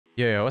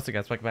Yo, what's up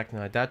guys, welcome back to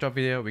another DatDrop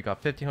video. We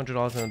got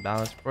 $1,500 in the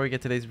balance. Before we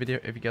get today's video,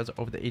 if you guys are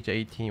over the age of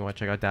 18, you want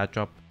to check out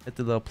DatDrop, hit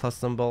the little plus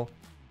symbol.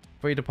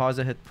 Before you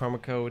deposit, hit the promo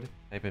code,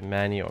 type in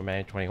Manny or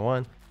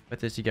Manny21.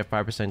 With this, you get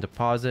 5%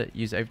 deposit.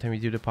 Use it every time you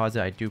do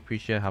deposit. I do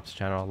appreciate it, helps the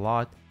channel a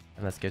lot.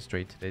 And let's get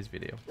straight to today's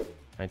video.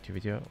 92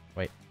 video.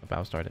 Wait,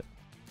 about started.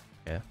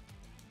 Yeah.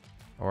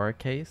 Or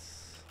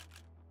case.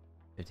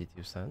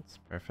 52 cents.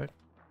 Perfect.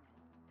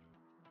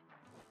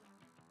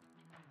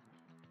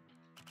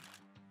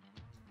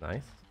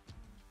 Nice.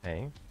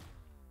 Hang.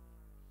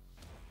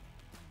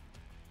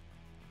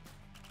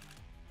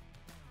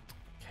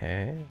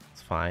 Okay,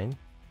 it's fine.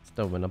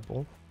 Still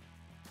winnable.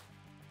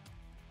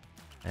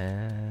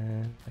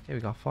 And okay, we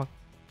got fucked.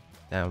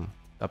 Damn,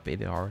 that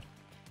baited hard.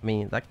 I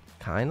mean, that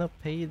kind of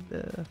paid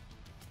the.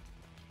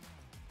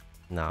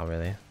 Not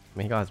really. I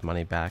mean, he got his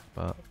money back,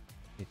 but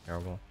he's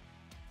terrible.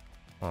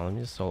 Well, let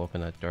me just solo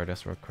open a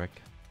Dirtus real quick.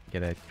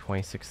 Get a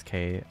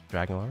 26k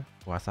Dragon Lore.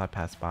 Oh, I saw it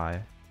pass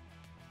by.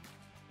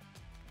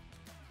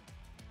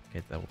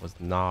 Okay, that was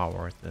not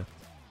worth it.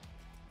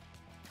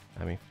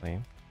 Let me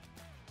flame.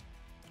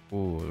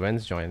 Ooh,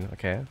 Ren's join.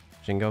 Okay.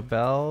 Jingle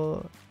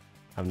Bell.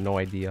 I have no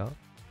idea.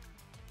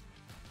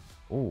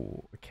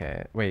 Ooh,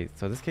 okay. Wait,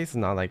 so this case is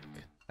not like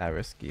that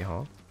risky,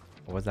 huh?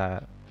 What was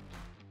that?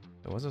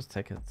 What was those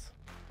tickets?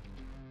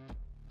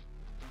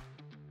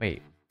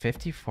 Wait,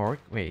 54?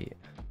 Wait.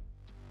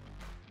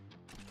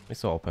 Let me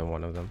still open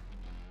one of them.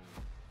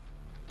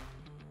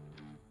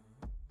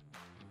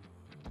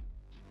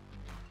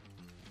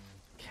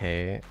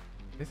 Okay,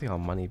 basically got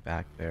money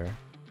back there,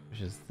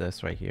 which is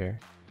this right here.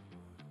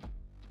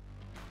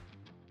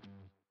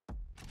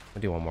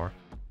 I'll do one more.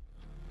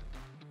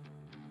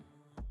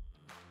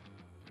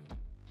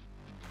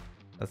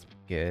 That's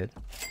good.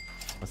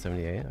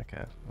 178.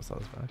 Okay, what's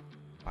this back?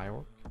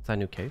 Firework. Is that a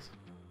new case?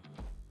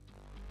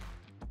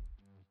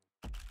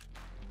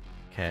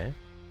 Okay,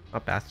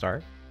 not bad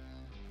start.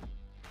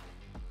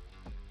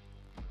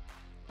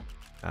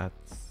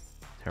 That's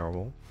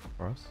terrible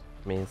for us.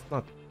 I mean, it's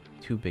not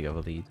too big of a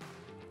lead.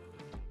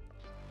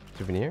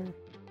 Souvenir.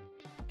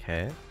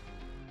 Okay,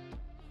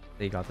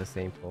 they got the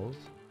same pulls.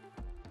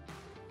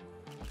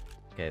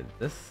 Okay,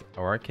 this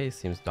Aura case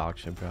seems dog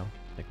shit, bro.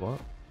 Like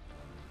what?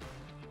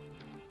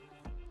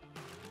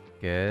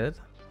 Good,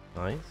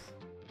 nice.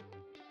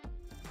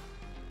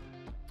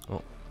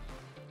 Oh,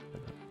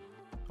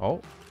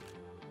 oh,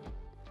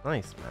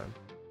 nice, man.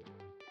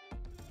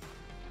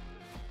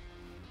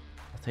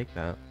 I'll take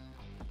that.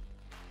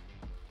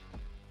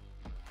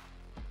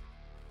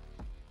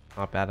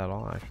 Not bad at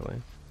all,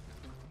 actually.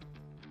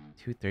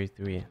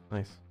 233.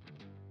 Nice.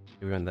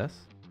 Did we win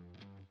this?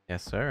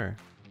 Yes, sir.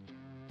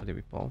 What did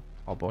we pull?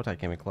 All bow tie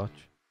came in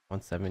clutch.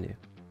 170.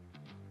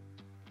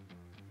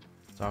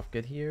 Soft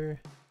good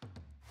here.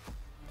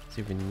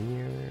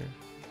 Souvenir.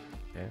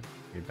 Okay,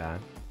 pretty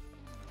bad.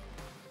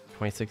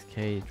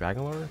 26k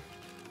Dragon Lore.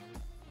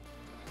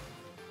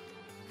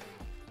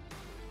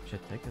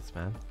 Shit tickets,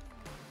 man.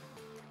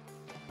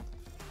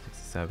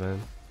 67.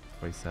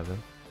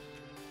 47.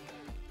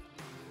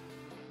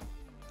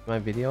 My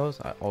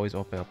videos, I always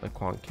open up a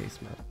quant case,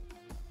 man.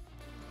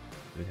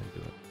 We can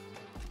do it.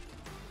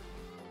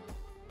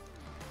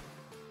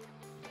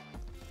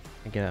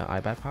 I get an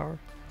IBAT power.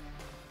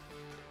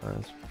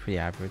 It's pretty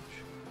average.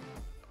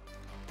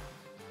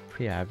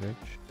 Pretty average.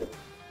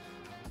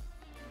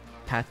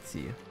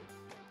 Patsy.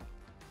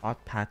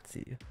 Hot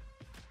Patsy.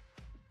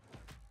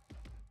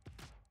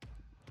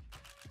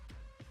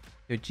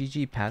 Yo,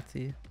 GG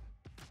Patsy.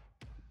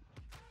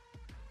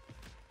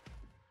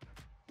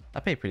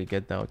 That paid pretty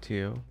good though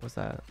too. What's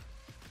that?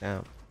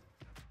 Damn.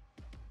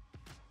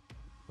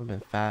 I've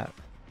been fat.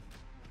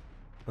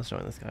 Let's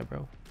join this guy,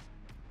 bro.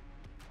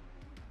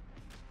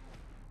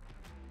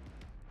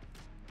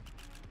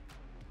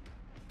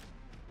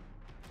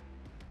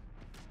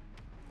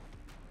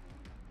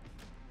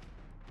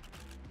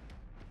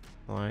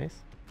 Nice.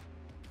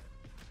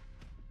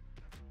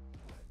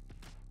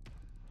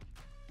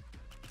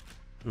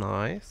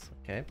 Nice.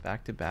 Okay,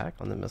 back to back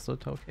on the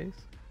mistletoe case.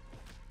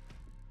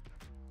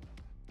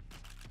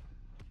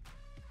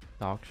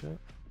 Dog shit.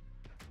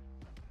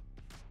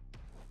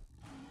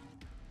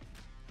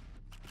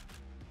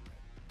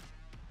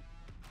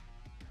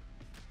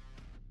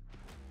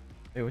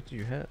 Hey, what did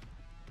you hit?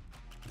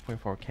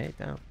 2.4k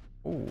down.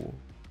 Ooh.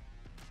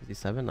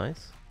 57,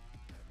 nice.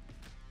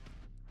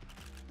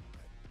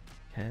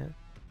 Okay.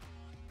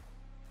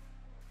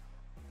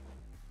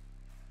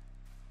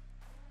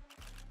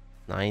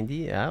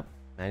 $90, yep.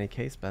 90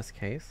 case, best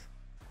case.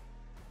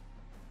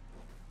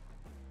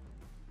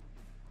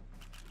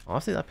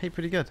 Honestly, that paid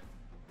pretty good.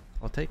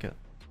 I'll take it.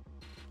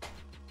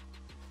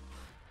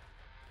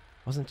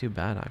 Wasn't too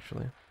bad,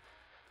 actually.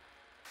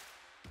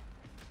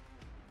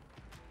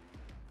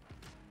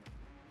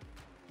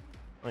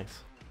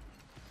 Nice.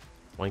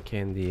 1k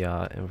in the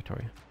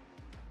inventory.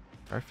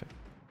 Perfect.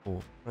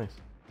 Oh, nice.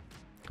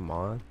 Come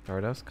on,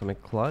 Stardust, come in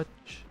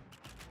clutch.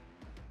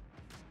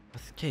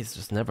 This case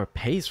just never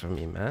pays for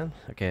me, man.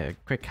 Okay, a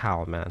quick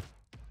howl, man.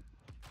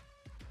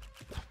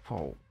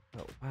 Oh,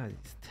 wow,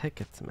 these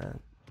tickets,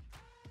 man.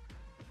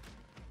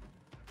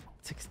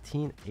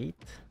 16.8.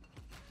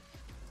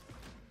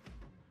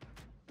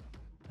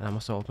 And I'm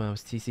also opening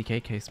this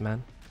TCK case,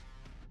 man.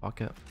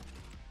 Fuck it.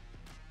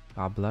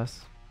 God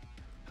bless.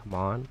 Come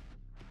on.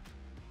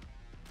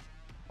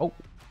 Oh,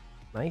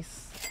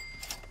 nice.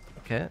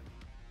 Okay,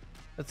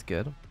 that's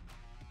good.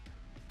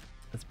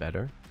 That's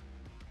better.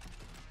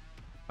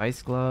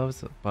 Ice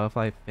gloves,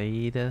 butterfly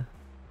fade.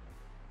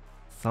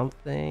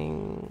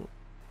 Something.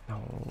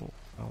 No,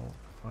 no,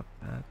 not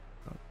that,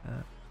 not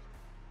that.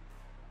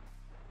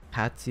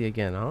 Patsy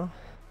again, huh?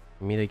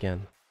 Meet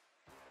again.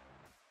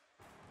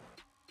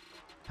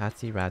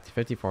 Patsy Ratsy,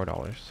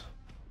 $54.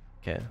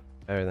 Okay,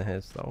 better than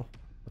his though.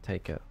 We'll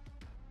take it.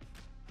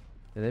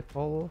 Did it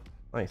pull?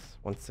 Nice,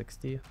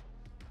 160.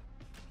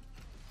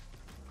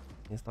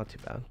 It's not too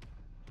bad.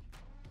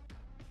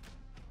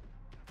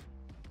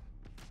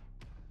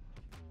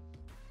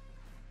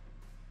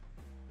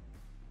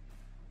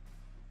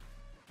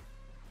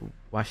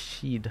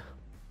 Washid.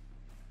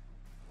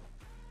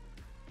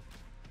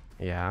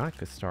 Yeah,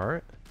 good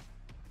start.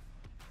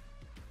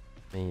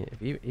 I mean,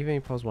 if even he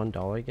pulls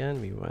 $1 again,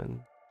 we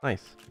win.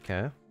 Nice.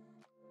 Okay.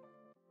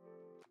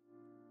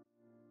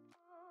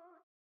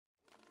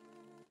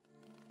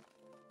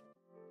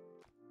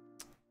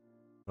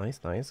 Nice,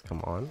 nice.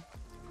 Come on.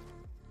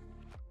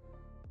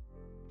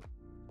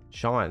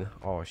 Sean.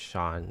 Oh,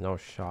 Sean. No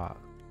shot.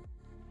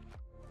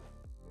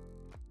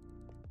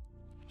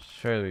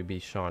 Surely we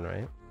beat Sean,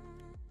 right?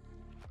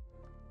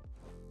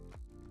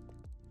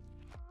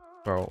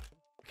 Bro.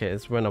 Okay,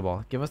 it's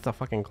winnable. Give us the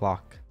fucking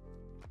clock.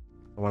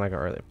 The one I got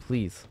earlier,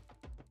 please.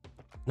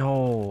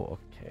 No.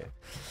 Okay.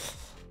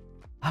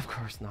 Of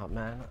course not,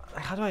 man.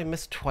 How do I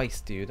miss twice,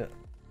 dude?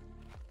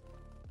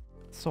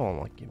 So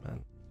unlucky,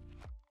 man.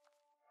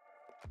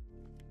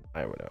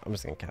 Alright, whatever. I'm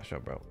just gonna cash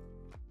out, bro.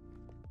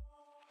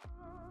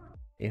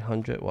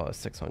 800. Well,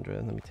 600.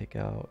 Let me take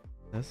out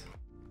this.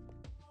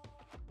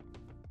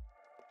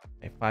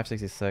 Okay,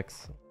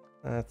 566.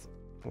 That's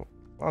a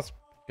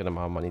good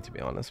amount of money, to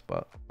be honest,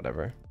 but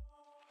whatever.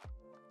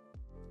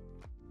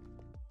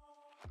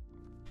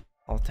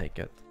 I'll take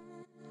it.